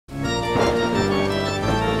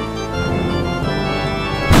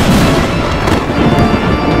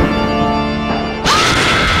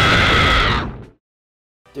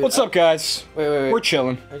What's up, guys? Wait. We're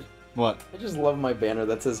chilling. What? I just love my banner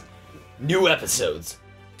that says new episodes.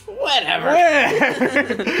 Whatever.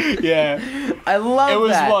 Yeah. I love that. It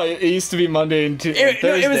was what? It used to be Monday and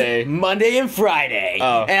Thursday. It was Monday and Friday.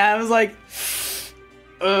 Oh. And I was like,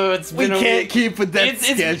 we can't keep with that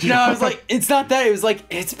schedule. No, I was like, it's not that. It was like,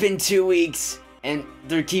 it's been 2 weeks, and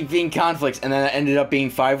there keep being conflicts, and then it ended up being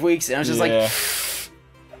 5 weeks, and I was just like,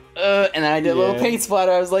 and then I did a little paint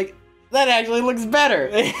splatter. I was like, that actually looks better.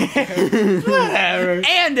 Whatever.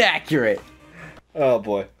 And accurate. Oh,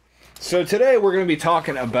 boy. So today we're going to be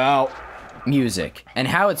talking about music, and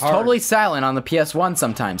how it's totally silent on the PS1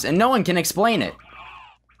 sometimes, and no one can explain it.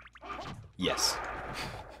 Yes.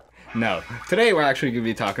 No. Today we're actually going to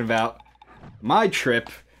be talking about my trip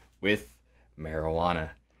with marijuana.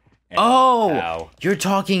 Oh, you're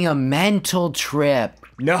talking a mental trip.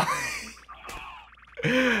 No.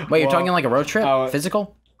 Wait, you're talking like a road trip?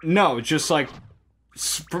 Physical? No, just like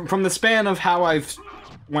from the span of how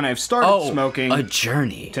when I've started smoking. A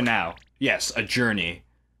journey. To now. Yes, a journey.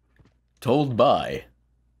 Told by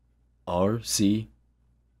R.C.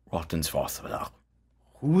 Rottenswasser.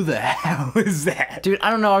 Who the hell is that? Dude, I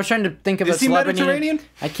don't know. I was trying to think of a celebrity. Is he Mediterranean?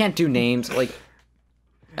 I can't do names. Like,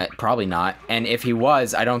 probably not. And if he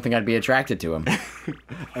was, I don't think I'd be attracted to him.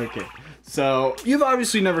 Okay. So, you've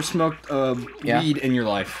obviously never smoked weed in your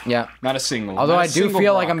life. Yeah. Not a single. Although I do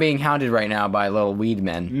feel like I'm being hounded right now by little weed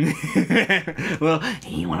men. Well,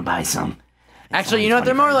 hey, you want to buy some? Actually, you know what?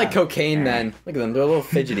 They're more like cocaine men. Look at them. They're a little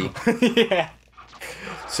fidgety. Yeah.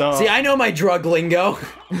 So. See, I know my drug lingo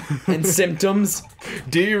and symptoms.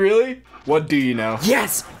 Do you really? What do you know?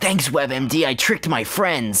 Yes! Thanks, WebMD. I tricked my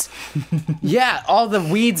friends. Yeah, all the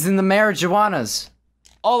weeds and the marijuanas.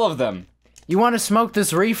 All of them. You want to smoke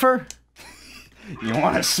this reefer? You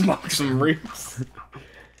want to smoke some reefs?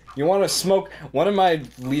 You want to smoke one of my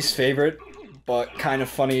least favorite, but kind of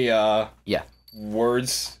funny,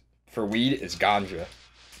 words for weed is ganja.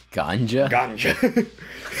 Ganja? Ganja.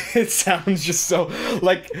 It sounds just so,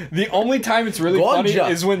 like, the only time it's really funny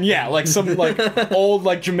is when, like, some, like, old,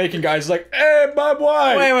 like, Jamaican guy's like, hey, my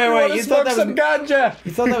boy! Wait, you thought that was ganja?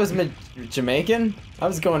 You thought that was Jamaican? I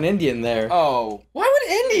was going Indian there. Oh. Why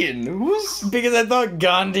would Indian? Who's... Because I thought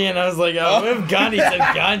Gandhi, and I was like, oh, what if Gandhi said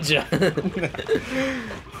ganja?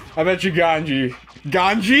 I bet you Ganji.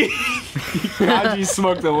 Ganji? Ganji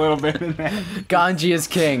smoked a little bit in that. Ganji is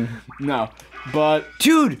king. No, but...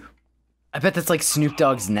 Dude! I bet that's like Snoop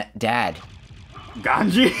Dogg's dad.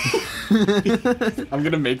 Ganji? I'm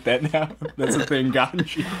gonna make that now. That's a thing,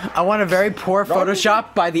 Ganji. I want a very poor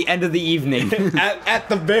Photoshop by the end of the evening. at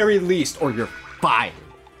the very least, or you're fired.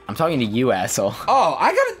 I'm talking to you, asshole. Oh,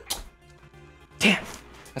 I gotta... Damn.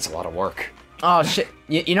 That's a lot of work. Oh, shit.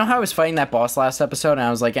 You know how I was fighting that boss last episode, and I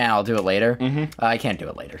was like, I'll do it later? Mm-hmm. I can't do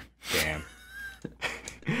it later. Damn.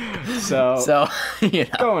 So, you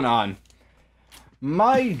know. Going on.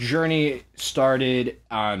 My journey started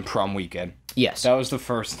on prom weekend. Yes. That was the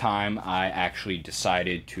first time I actually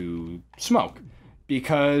decided to smoke.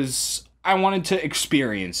 Because I wanted to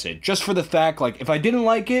experience it. Just for the fact, like, if I didn't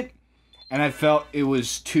like it, and I felt it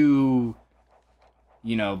was too,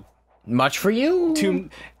 you know... Much for you?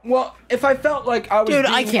 Well, if I felt like I was being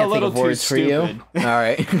I can't a little think of words too stupid. For you. All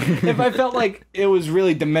right. If I felt like it was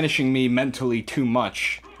really diminishing me mentally too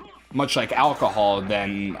much like alcohol,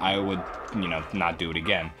 then I would, not do it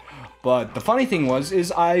again. But the funny thing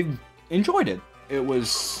is I enjoyed it. It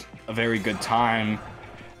was a very good time.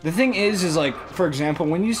 The thing is like, for example,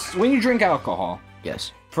 when you drink alcohol,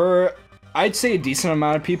 yes, for I'd say a decent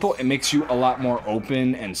amount of people, it makes you a lot more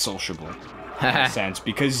open and sociable. In a sense,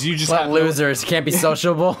 because you just have losers can't be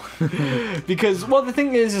sociable. Because, well, the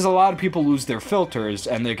thing is a lot of people lose their filters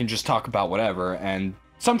and they can just talk about whatever, and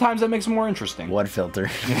sometimes that makes it more interesting. What filter?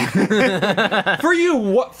 For you,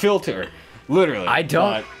 what filter? Literally. I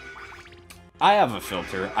don't. I have a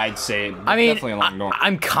filter. I'd say. Definitely along normal.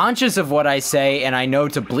 I'm conscious of what I say, and I know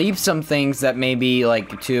to bleep some things that may be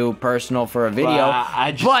like too personal for a video.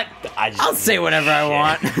 I'll say whatever I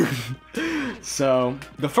want. So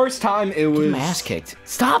the first time it was. Get my ass kicked.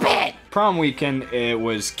 Stop it! Prom weekend. It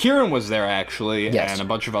was Kieran was there actually, yes, and a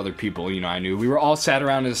bunch of other people. I knew. We were all sat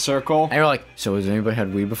around in a circle. And we're like, so has anybody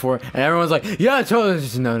had weed before? And everyone's like, yeah, totally.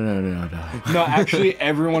 No. No, actually,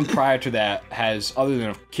 everyone prior to that has, other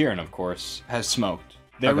than Kieran, of course, has smoked.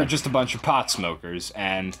 They were just a bunch of pot smokers,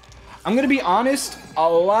 and I'm gonna be honest, a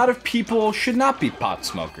lot of people should not be pot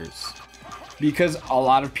smokers. Because a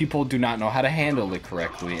lot of people do not know how to handle it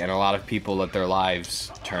correctly, and a lot of people let their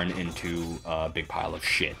lives turn into a big pile of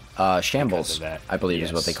shit. Shambles, I believe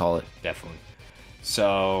is what they call it. Definitely.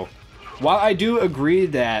 So, while I do agree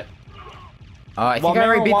that... I think I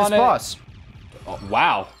already beat this boss. Oh,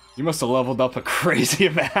 wow. You must have leveled up a crazy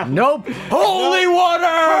amount. Nope. Holy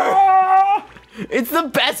water! It's the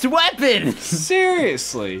best weapon!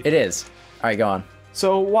 Seriously. It is. Alright, go on.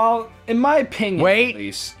 So, while, in my opinion, Wait. at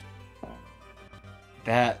least,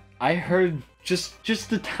 that I heard just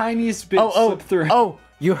the tiniest bit slip through. Oh,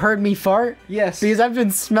 you heard me fart? Yes. Because I've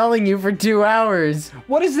been smelling you for 2 hours.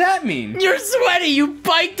 What does that mean? You're sweaty! You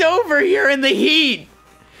biked over here in the heat!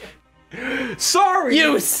 Sorry!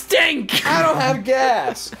 You stink! I don't have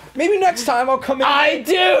gas. Maybe next time I'll come in. I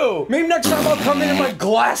do! Maybe next time I'll come in my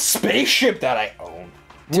glass spaceship that I own.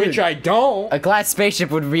 Dude, which I don't. A glass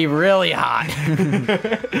spaceship would be really hot.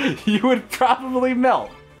 You would probably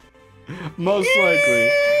melt. Most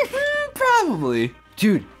likely. Probably.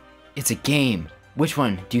 Dude, it's a game. Which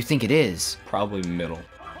one do you think it is? Probably middle.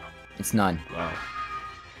 It's none. Wow.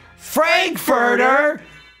 Frankfurter!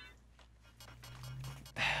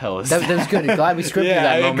 Hell is That was good. Glad we scripted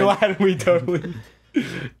that moment. Yeah, glad we totally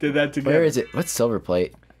did that together. Where is it? What's silver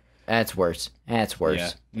plate? That's worse. That's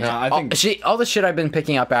worse. Yeah. No, I think all the shit I've been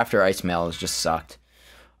picking up after Ice Mail has just sucked.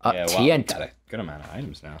 yeah, well, TNT. got a good amount of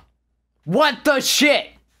items now. What the shit?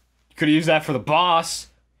 Could have used that for the boss.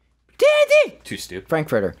 Daddy! Too stupid.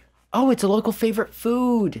 Frankfurter. Oh, it's a local favorite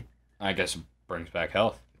food. I guess it brings back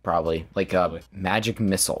health. Probably. Like a magic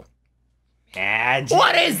missile. Magic.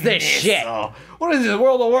 What is this shit? What is this,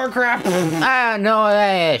 World of Warcraft? I know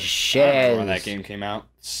that shit. When that game came out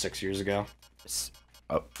 6 years ago.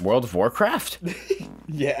 World of Warcraft?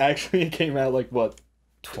 Yeah, actually it came out like what?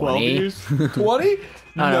 12 20? years? 20?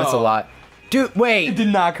 No, that's a lot. Dude, wait. It did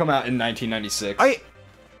not come out in 1996.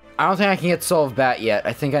 I don't think I can get Soul of Bat yet.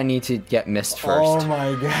 I think I need to get Mist first. Oh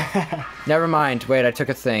my god. Never mind. Wait, I took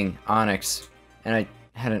a thing. Onyx. And I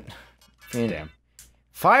hadn't... Damn.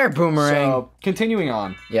 Fire Boomerang! So, continuing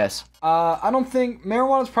on. Yes. I don't think...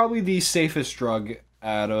 Marijuana is probably the safest drug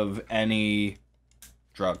out of any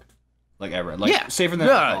drug. Like, ever. Like, yeah. safer than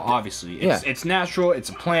alcohol, obviously. It's natural, it's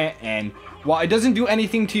a plant, and while it doesn't do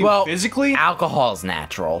anything to you physically... alcohol's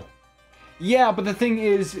natural. Yeah, but the thing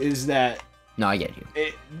is that... No, I get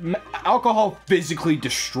you. Alcohol physically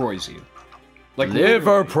destroys you. Like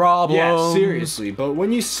liver problems. Yeah, seriously. But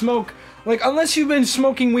when you smoke, like, unless you've been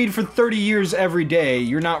smoking weed for 30 years every day,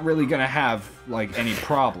 you're not really gonna have, like, any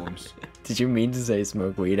problems. Did you mean to say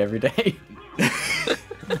smoke weed every day?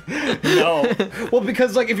 No. Well,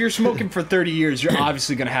 because, like, if you're smoking for 30 years, you're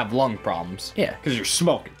obviously gonna have lung problems. Yeah. Because you're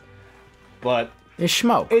smoking. But... it's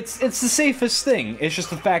smoke. It's the safest thing. It's just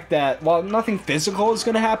the fact that, while nothing physical is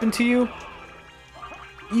gonna happen to you,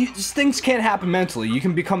 things can't happen mentally. You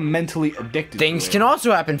can become mentally addicted Things to it. can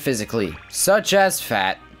also happen physically, such as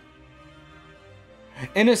fat.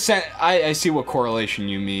 In a sense, I see what correlation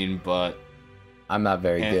you mean, but... I'm not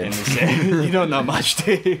very good. You don't know much,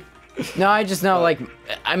 Dave. No, I just know, like,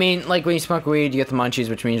 I mean, like, when you smoke weed, you get the munchies,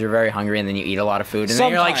 which means you're very hungry, and then you eat a lot of food, and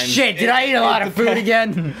then you're like, shit, did I eat a lot of food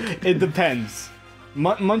again? It depends.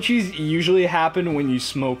 Munchies usually happen when you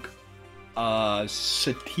smoke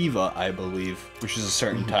sativa, I believe, which is a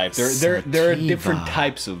certain type. There are different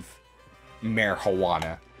types of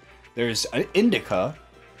marijuana. There's indica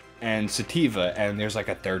and sativa, and there's like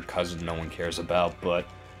a third cousin no one cares about, but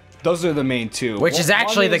those are the main two. Which is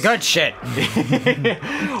actually the good shit.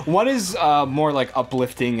 One is more like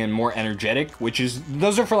uplifting and more energetic,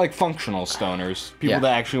 those are for like functional stoners, people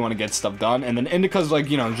that actually want to get stuff done, and then indica's like,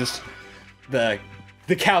 you know, just the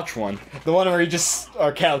couch one, the one where you just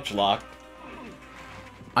are couch locked.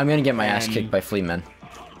 I'm gonna get my ass kicked by flea men.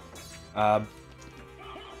 But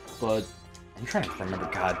I'm trying to remember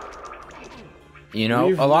God. You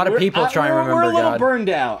know, a lot of people try and remember God. We're a little burned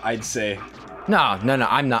out, I'd say. No,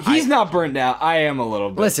 I'm not. He's not burned out. I am a little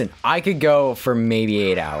bit. Listen, I could go for maybe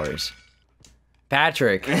 8 hours.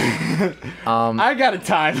 Patrick. I got a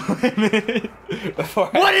time limit.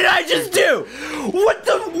 What did I just do?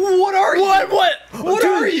 What are you? What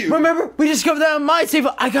are you? Remember, we discovered that on my save.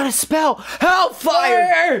 I got a spell.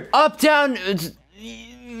 Hellfire. Up, down.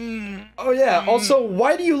 Oh yeah. Also,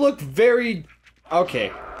 why do you look very...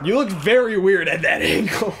 Okay. You look very weird at that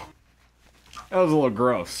angle. That was a little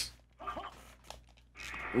gross.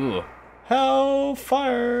 Ooh.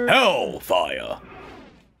 Hellfire. Hellfire.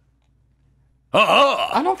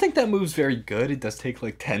 I don't think that move's very good. It does take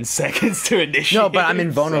like 10 seconds to initiate. No, but I'm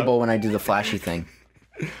invulnerable when I do the flashy thing.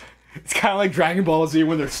 It's kind of like Dragon Ball Z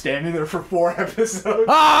when they're standing there for 4 episodes.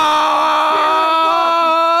 Ah!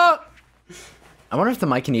 I wonder if the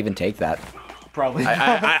mic can even take that. Probably.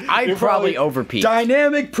 I'd probably overpeak.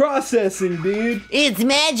 Dynamic processing, dude. It's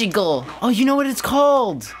magical. Oh, you know what it's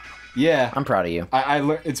called? Yeah. I'm proud of you. I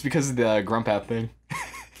learned it's because of the Grump App thing.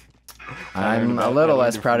 I'm a little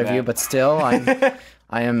less proud of you, but still,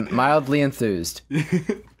 I am mildly enthused.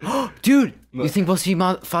 Dude, you think we'll see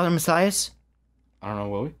Father Messias? I don't know,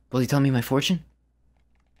 will we? Will he tell me my fortune?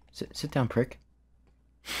 Sit down, prick.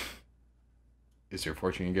 Is your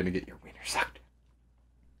fortune gonna get your wiener sucked?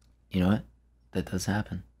 You know what? That does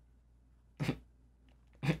happen.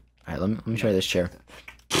 Alright, let me try this chair.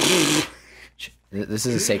 This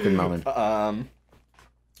is a sacred moment. There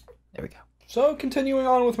we go. So, continuing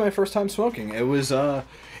on with my first time smoking, it was a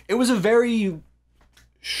very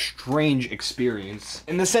strange experience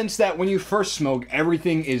in the sense that when you first smoke,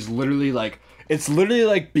 everything is literally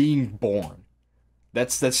like being born.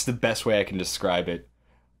 That's the best way I can describe it.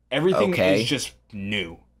 Everything is just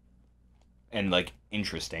new and like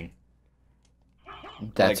interesting.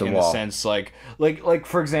 That's like, a in wall. a sense, like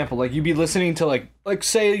for example, like you'd be listening to like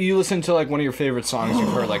say you listen to like one of your favorite songs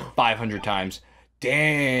you've heard like 500 times.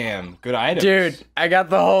 Damn, good items. Dude, I got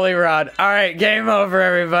the holy rod. All right, game over,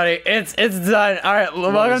 everybody. It's done. All right,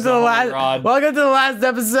 welcome to the last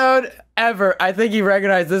episode ever. I think you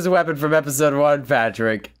recognize this weapon from episode 1,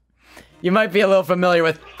 Patrick. You might be a little familiar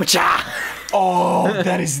with. Oh,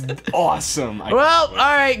 that is awesome. Well, all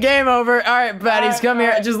right, game over. All right, baddies, come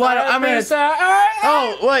here. Just let it. I'm gonna.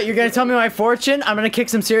 Oh, what? You're gonna tell me my fortune? I'm gonna kick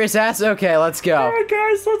some serious ass. Okay, let's go. All right,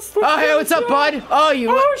 guys, let's. Oh, hey, what's up, bud? Oh, you.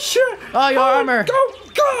 Oh shit. Oh, your armor.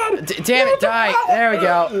 Oh God. Damn it, die. There we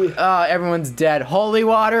go. Everyone's dead. Holy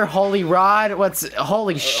water, holy rod.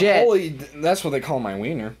 Holy shit? That's what they call my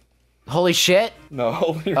wiener. Holy shit? No,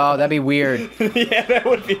 holy. Oh, that'd be weird. Yeah, that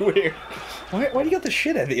would be weird. Why do you got the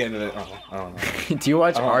shit at the end of it? Oh, I don't know. Do you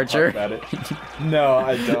watch Archer? No,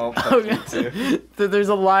 I don't. There's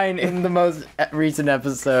a line in the most recent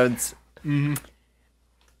episodes. Mm-hmm.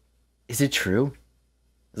 Is it true?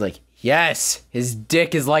 It's like, yes, his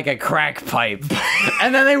dick is like a crack pipe.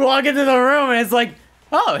 And then they walk into the room and it's like,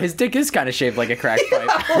 oh, his dick is kind of shaped like a crack pipe.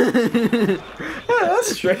 Yeah,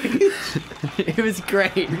 that's strange. It was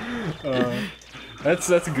great. That's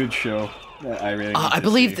a good show. I really. I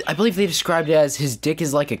believe they described it as his dick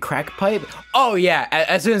is like a crack pipe. Oh yeah,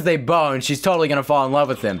 as soon as they bone, she's totally gonna fall in love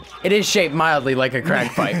with him. It is shaped mildly like a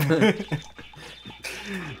crack pipe.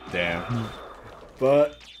 Damn.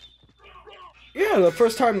 But yeah, the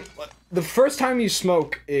first time you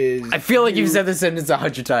smoke is. I feel like you've said this sentence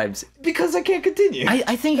 100 times. Because I can't continue.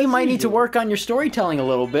 I think you might need to work on your storytelling a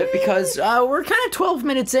little bit because we're kind of 12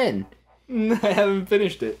 minutes in. I haven't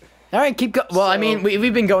finished it. All right, keep going. Well, I mean,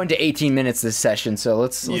 we've been going to 18 minutes this session, so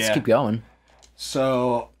let's keep going.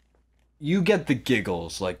 So, you get the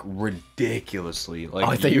giggles, like, ridiculously. Like,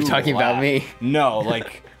 I thought you were talking about me. No,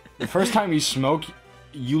 like, the first time you smoke,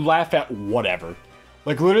 you laugh at whatever.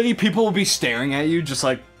 Like, literally, people will be staring at you just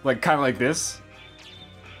like kind of like this.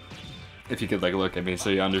 If you could, like, look at me so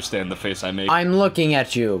you understand the face I make. I'm looking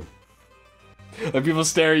at you. Like, people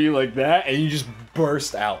stare at you like that, and you just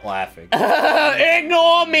burst out laughing.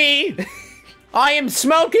 Ignore me! I am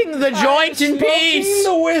smoking the joint in peace!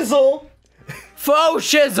 The whizzle! Faux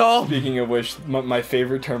shizzle! Speaking of which, my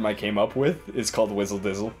favorite term I came up with is called whizzle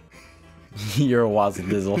dizzle. You're a wazzle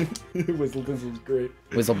dizzle. Whizzle dizzle is great.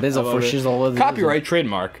 Whizzle bizzle for shizzle. Copyright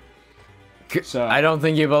trademark. So, I don't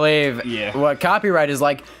think you believe what copyright is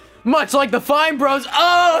like. Much like the Fine Bros.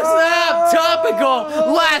 Oh, snap!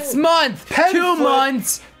 Topical! Last month! 2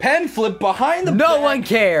 months! Pen flip behind the No back. one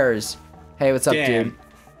cares! Hey, what's up, dude?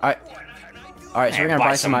 Alright, so we're gonna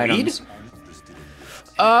buy some items.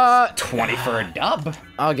 20 for a dub.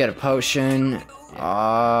 I'll get a potion.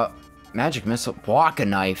 Magic missile. Waka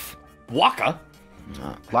knife. Waka?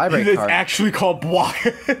 Library It's card. actually called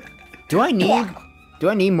Waka. Do I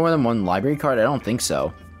need more than one library card? I don't think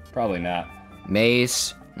so. Probably not.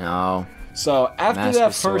 Mace. No. So after Master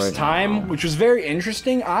that first sword, time, which was very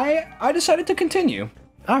interesting, I decided to continue.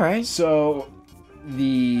 All right. So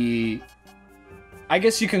I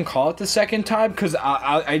guess you can call it the second time because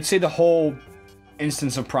I'd say the whole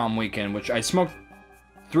instance of prom weekend, which I smoked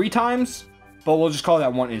 3 times, but we'll just call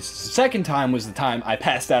that one instance. The second time was the time I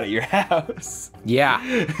passed out at your house. Yeah.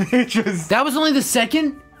 That was only the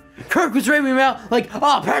second? Kirk was raving me out like,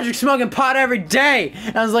 oh, Patrick's smoking pot every day.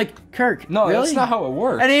 And I was like, Kirk, no, really? That's not how it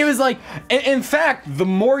works. And he was like, in fact, the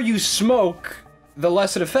more you smoke, the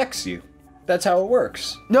less it affects you. That's how it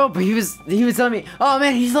works. No, but he was telling me, oh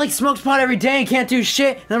man, he's like smokes pot every day and can't do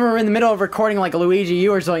shit. And then we're in the middle of recording like a Luigi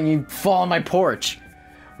U or something, you fall on my porch.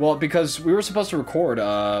 Well, because we were supposed to record,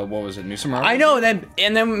 what was it, New Summer? I know,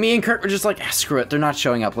 and then me and Kirk were just like, screw it, they're not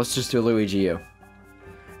showing up. Let's just do a Luigi U.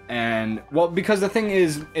 And, well, because the thing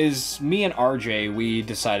is me and RJ, we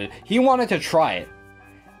decided, he wanted to try it.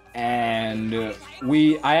 And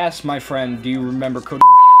I asked my friend, do you remember Cody?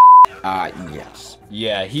 Yes.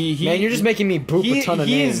 Yeah, he Man, you're just making me boop a ton of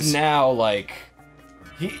names. He is now, like,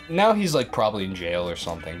 Now he's like probably in jail or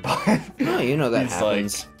something. But no, you know that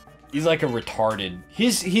happens. He's like a retarded.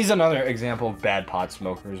 He's another example of bad pot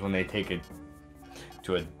smokers when they take it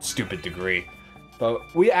to a stupid degree.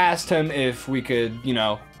 But we asked him if we could, you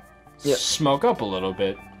know, smoke up a little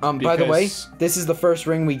bit. By the way, this is the first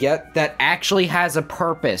ring we get that actually has a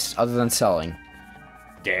purpose other than selling.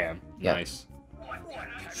 Damn. Yep. Nice.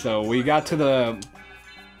 So we got to the...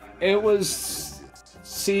 It was...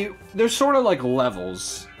 See, there's sort of like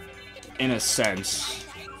levels, in a sense,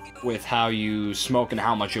 with how you smoke and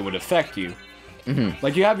how much it would affect you. Mm-hmm.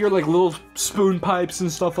 Like, you have your, like, little spoon pipes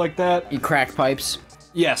and stuff like that. You crack pipes?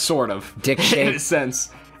 Yeah, sort of. Dick shape? In a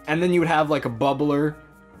sense. And then you would have, like, a bubbler,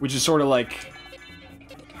 which is sort of like...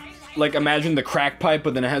 Like, imagine the crack pipe,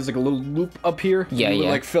 but then it has, like, a little loop up here. Yeah, you would,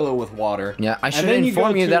 like, fill it with water. Yeah, I should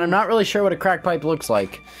inform you that I'm not really sure what a crack pipe looks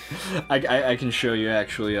like. I can show you,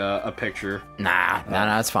 actually, a picture. Nah,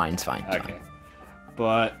 it's fine, it's fine. Okay.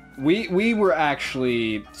 But we were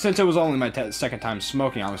actually... Since it was only my second time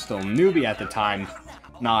smoking, I was still a newbie at the time.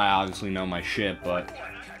 Now I obviously know my shit, but...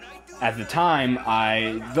 At the time,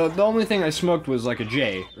 the only thing I smoked was, like, a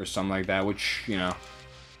J or something like that, which, you know,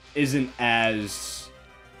 isn't as...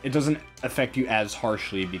 It doesn't affect you as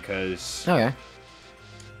harshly because... Okay.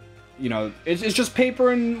 You know, it's just paper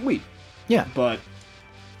and weed. Yeah. But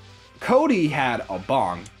Cody had a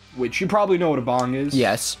bong, which you probably know what a bong is.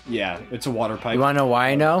 Yes. Yeah, it's a water pipe. You wanna know why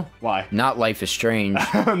I know? Why? Not Life is Strange.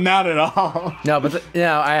 Not at all. No, but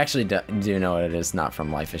I actually do know what it is, not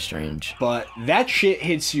from Life is Strange. But that shit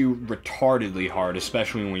hits you retardedly hard,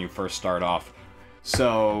 especially when you first start off.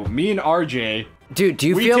 So, me and RJ... Dude, do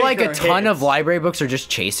you feel like a ton of library books are just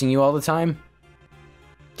chasing you all the time?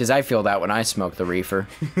 Because I feel that when I smoke the reefer.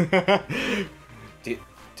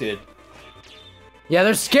 Dude. Yeah,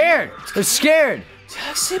 they're scared! They're scared! Did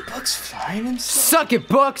I say books flying and stuff? Suck it,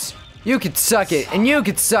 books! You could suck it, and you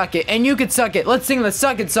could suck it, and you could suck it. Let's sing the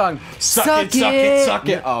Suck It song. Suck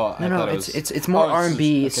it. Oh, I thought it's more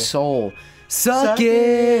R&B, soul. Suck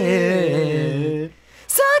it.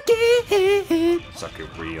 Suck it. Suck it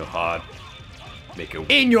real hard. Make it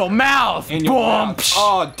in your mouth. In your mouth.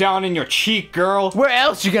 Oh, down in your cheek, girl. Where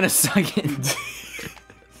else you gonna suck it?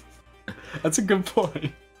 That's a good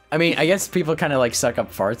point. I mean, I guess people kind of like suck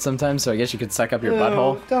up farts sometimes, so I guess you could suck up your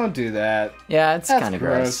butthole. Don't do that. Yeah, it's kind of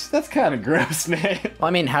gross. That's kind of gross, man. Well,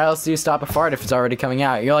 I mean, how else do you stop a fart if it's already coming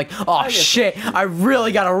out? You're like, oh shit, I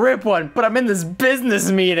really gotta rip one, but I'm in this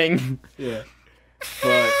business meeting. Yeah.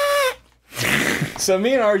 But so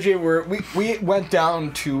me and RJ we went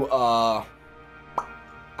down to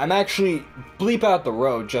I'm actually bleep out the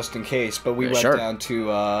road just in case, but we went down to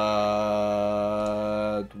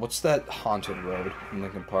what's that haunted road in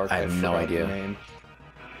Lincoln Park? I have no idea. The name.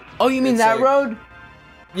 Oh, you mean that road?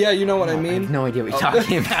 Yeah, you know what I mean. I have no idea what you're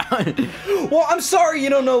talking about. Well, I'm sorry you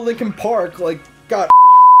don't know Lincoln Park. Like, God,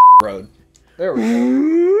 road. There we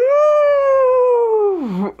go.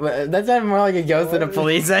 That sounded more like a ghost than a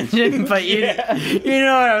police engine, but you know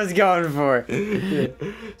what I was going for. Yeah.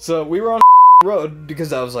 So we were on road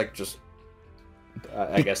because I was like just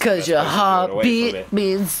I guess because your heartbeat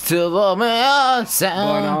beats to the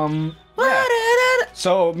sound. But yeah.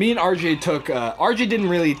 So me and RJ took RJ didn't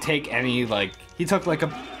really take any, like, he took like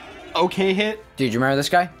a okay hit. Dude, you remember this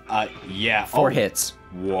guy? Yeah. 4 hits.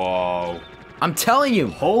 Whoa. I'm telling you.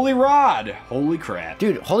 Holy rod. Holy crap.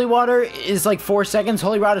 Dude, holy water is like 4 seconds.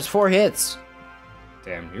 Holy rod is 4 hits.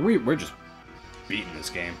 Damn, we're just beating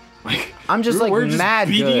this game. Like, I'm just like mad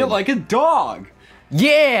good. Beating it like a dog.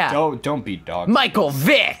 Yeah. Don't beat dogs. Michael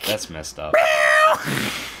Vick. That's messed up.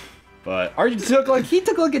 But RJ took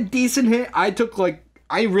like a decent hit.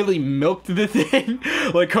 I really milked the thing.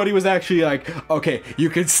 Like, Cody was actually like, okay, you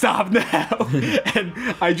can stop now. And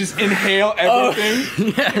I just inhale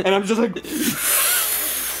everything. And I'm just like...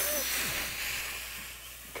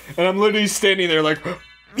 And I'm literally standing there like...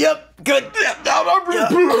 Yep, good.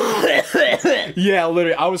 Yeah,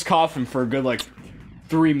 literally, I was coughing for a good, like,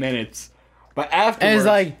 3 minutes. But afterwards... And it's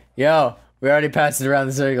like, yo... We already passed it around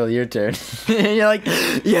the circle, your turn. And you're like,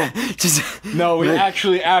 yeah, just... No, we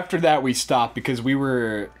actually, after that, we stopped because me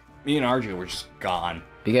and RJ were just gone.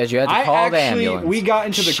 Because you had to call the ambulance. We got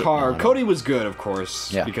into the car. Cody was good, of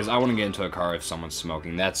course, because I wouldn't get into a car if someone's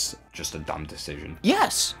smoking. That's just a dumb decision.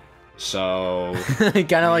 Yes. So...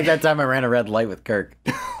 kind of like that time I ran a red light with Kirk.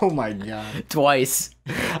 Oh my god. Twice.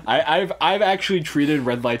 I've actually treated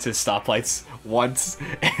red lights as stoplights once,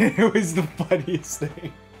 and it was the funniest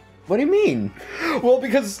thing. What do you mean? Well,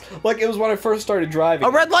 because, like, it was when I first started driving. A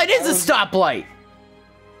red light is a stoplight!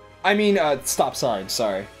 I mean, stop sign,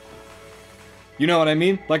 sorry. You know what I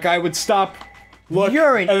mean? Like, I would stop, look,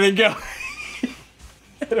 and then go.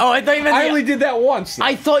 Oh, I thought you meant I only did that once.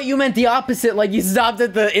 I thought you meant the opposite. Like you stopped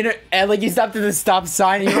at the like you stopped at the stop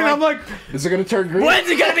sign, and you're I'm like, is it gonna turn green? when's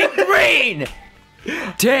it gonna be green?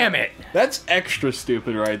 Damn it. That's extra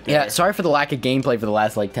stupid right there. Yeah, sorry for the lack of gameplay for the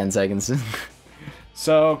last like 10 seconds.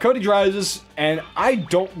 So Cody drives us, and I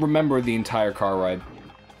don't remember the entire car ride.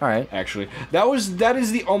 All right. Actually, that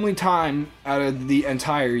is the only time out of the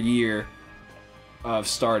entire year of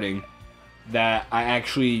starting that I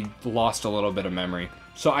actually lost a little bit of memory.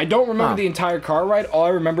 So I don't remember the entire car ride. All I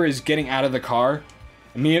remember is getting out of the car,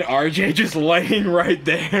 and me and RJ just laying right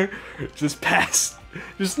there, just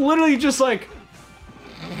literally just like.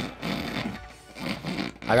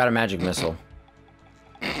 I got a magic missile.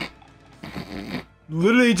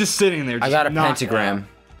 Literally just sitting there. Just I got a pentagram. Out.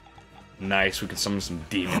 Nice, we can summon some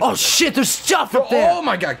demons. Oh shit, there's stuff up there! Oh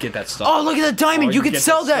my god, get that stuff. Oh, look at the diamond! You can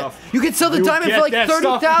sell that! You can sell the diamond for like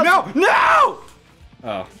 30,000! No!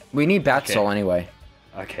 Oh. We need bat soul anyway.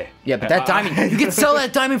 Okay. Yeah, but that diamond, you can sell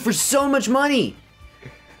that diamond for so much money!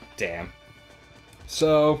 Damn.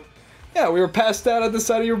 So, yeah, we were passed out at the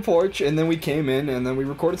side of your porch, and then we came in, and then we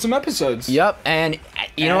recorded some episodes. Yep, and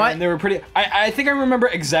you know what? And they were pretty. I think I remember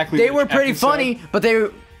exactly. They were pretty funny, but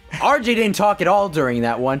RJ didn't talk at all during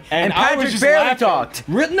that one, and Patrick barely talked.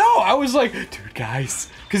 No, I was like, dude, guys,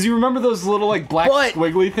 because you remember those little like black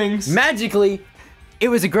squiggly things? Magically, it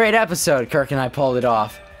was a great episode. Kirk and I pulled it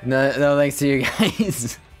off. No thanks to you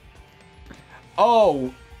guys.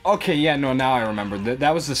 Oh. Okay, yeah, no, now I remember.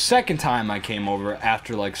 That was the second time I came over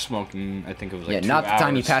after, like, smoking, I think it was, like, 2 hours. Yeah, not the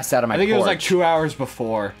time you passed out on my porch. I think it was, like, 2 hours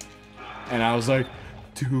before. And I was like,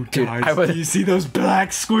 dude guys, do you see those black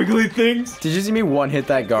squiggly things? Did you see me one-hit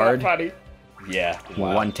that guard? Funny. Yeah.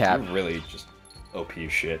 Wow. One tap. You're really just OP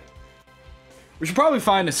shit. We should probably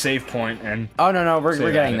find a save point and... Oh, no,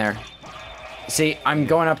 we're getting there. See, I'm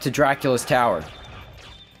going up to Dracula's tower.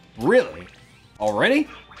 Really? Already?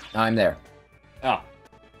 I'm there. Oh.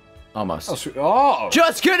 Almost. Oh, sweet. Oh!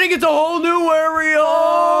 Just kidding, it's a whole new area!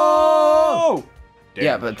 Oh!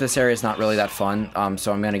 Yeah, but this area is not really that fun,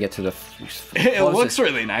 so I'm gonna get to the It looks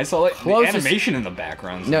really nice. I like the animation in the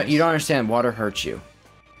background. No, nice. You don't understand. Water hurts you.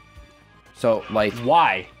 So, like...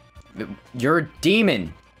 Why? You're a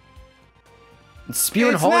demon. It's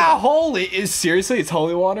spewing holy... It's not holy. Seriously, it's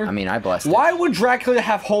holy water? I mean, I blessed it. Why would Dracula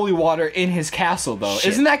have holy water in his castle, though?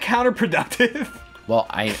 Shit. Isn't that counterproductive? Well,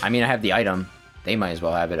 I mean, I have the item. They might as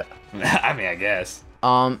well have it. I mean, I guess.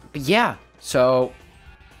 But yeah, so...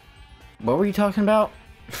 What were you talking about?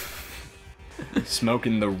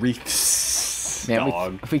 Smoking the reefs,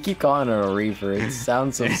 dog. We keep calling it a reefer. It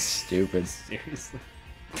sounds so stupid. Seriously.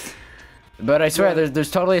 But I swear,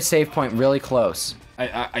 there's totally a save point really close.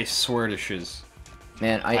 I swear to shiz.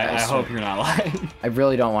 Man, I hope you're not lying. I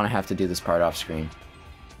really don't want to have to do this part off screen.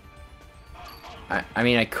 I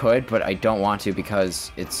mean, I could, but I don't want to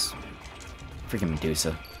because it's freaking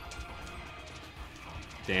Medusa.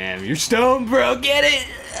 Damn, you're stoned, bro. Get it?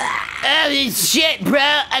 Oh, shit, bro.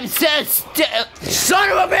 I'm so son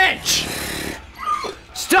of a bitch!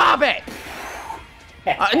 Stop it!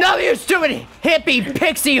 None of you stupid hippie,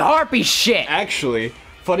 pixie, harpy shit! Actually,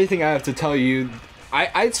 funny thing I have to tell you,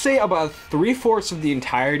 I'd say about 3/4 of the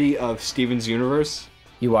entirety of Steven's universe.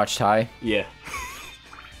 You watched High? Yeah.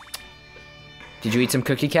 Did you eat some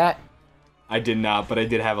Cookie Cat? I did not, but I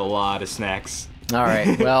did have a lot of snacks.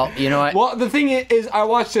 Alright, well, you know what? Well, the thing is, I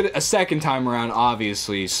watched it a second time around,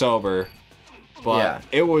 obviously, sober. But yeah.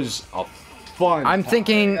 It was a fun I'm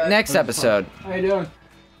thinking next episode. How you doing?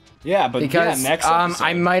 Yeah, but because, next episode.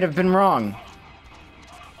 I might have been wrong.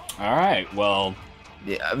 Alright, well...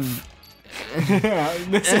 Yeah,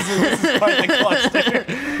 this is quite the cluster.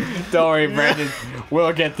 Don't worry, Brandon.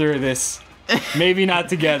 We'll get through this. Maybe not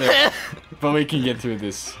together, but we can get through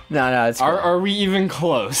this. No, it's cool. Are we even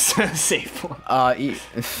close? Safe one.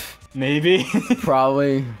 Maybe.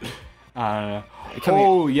 Probably. I don't know.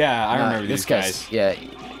 Oh yeah, I remember these guys. Yeah,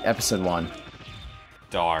 episode 1.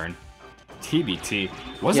 Darn. TBT.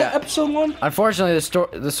 Was that episode 1? Unfortunately,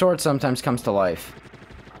 the sword sometimes comes to life.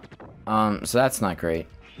 So that's not great.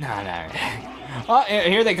 No. Oh,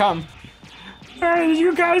 here they come. Hey, did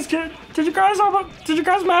you guys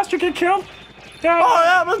master get killed? Yeah. Oh,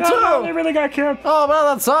 yeah, me too. They really got killed. Oh,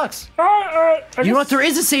 well, that sucks. You know what? There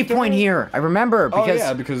is a save point here. I remember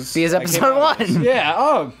because episode 1. Yeah.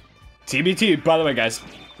 Oh, TBT. By the way, guys,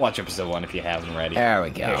 watch episode 1 if you haven't already. There we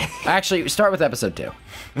go. Actually, start with episode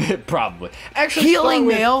 2. Probably. Actually, healing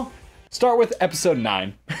mail. Start with episode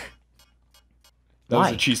 9. That was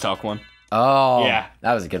the cheese talk one. Oh, yeah,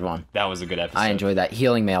 that was a good one. That was a good episode. I enjoyed that.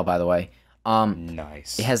 Healing mail, by the way.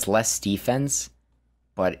 Nice. It has less defense,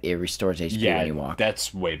 but it restores HP when you walk.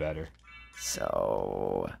 That's way better.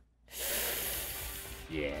 So,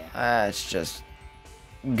 Yeah. It's just...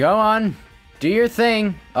 Go on. Do your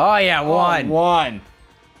thing. Oh, yeah, 1. 1.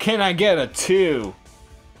 Can I get a 2?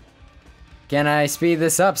 Can I speed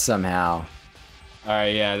this up somehow?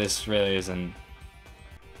 Alright, yeah, this really isn't...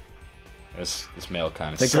 This mail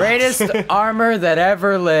kind of The greatest armor that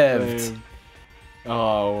ever lived.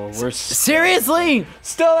 Oh, we're... Seriously?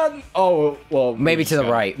 Still not... Oh, well... Maybe to the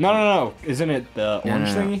right. No. Isn't it the orange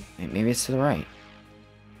thingy? Maybe it's to the right.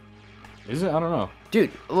 Is it? I don't know.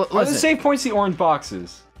 Dude, listen. Are the save points the orange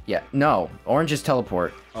boxes? Yeah, no. Orange is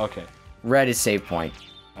teleport. Okay. Red is save point.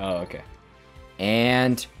 Oh, okay.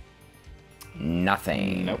 And...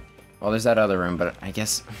 Nothing. Nope. Well, there's that other room, but I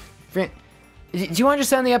guess... Do you want to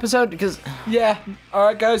just end the episode? Because... Yeah.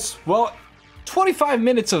 Alright, guys. Well, 25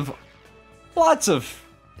 minutes of... Lots of...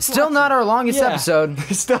 Still not our longest episode.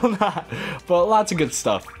 Still not. But lots of good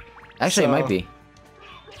stuff. Actually, it might be.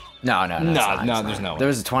 No, there's no way. There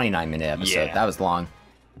was a 29-minute episode. Yeah. That was long.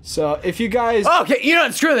 So, if you guys... Okay, you know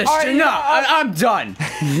what? Screw this. Right, no, I'm done.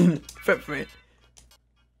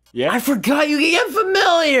 Yeah? I forgot you can get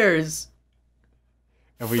familiars.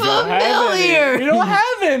 And we don't have any. We don't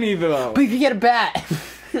have any, though. But you can get a bat.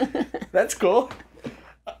 That's cool.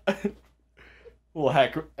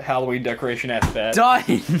 Little Halloween decoration at that. Done.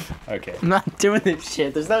 Okay. I'm not doing this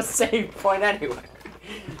shit. There's no save point anywhere.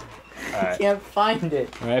 Alright. I can't find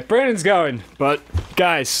it. Alright, Brandon's going, but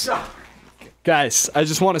guys, I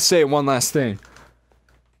just want to say one last thing.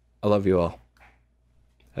 I love you all.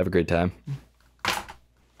 Have a great time.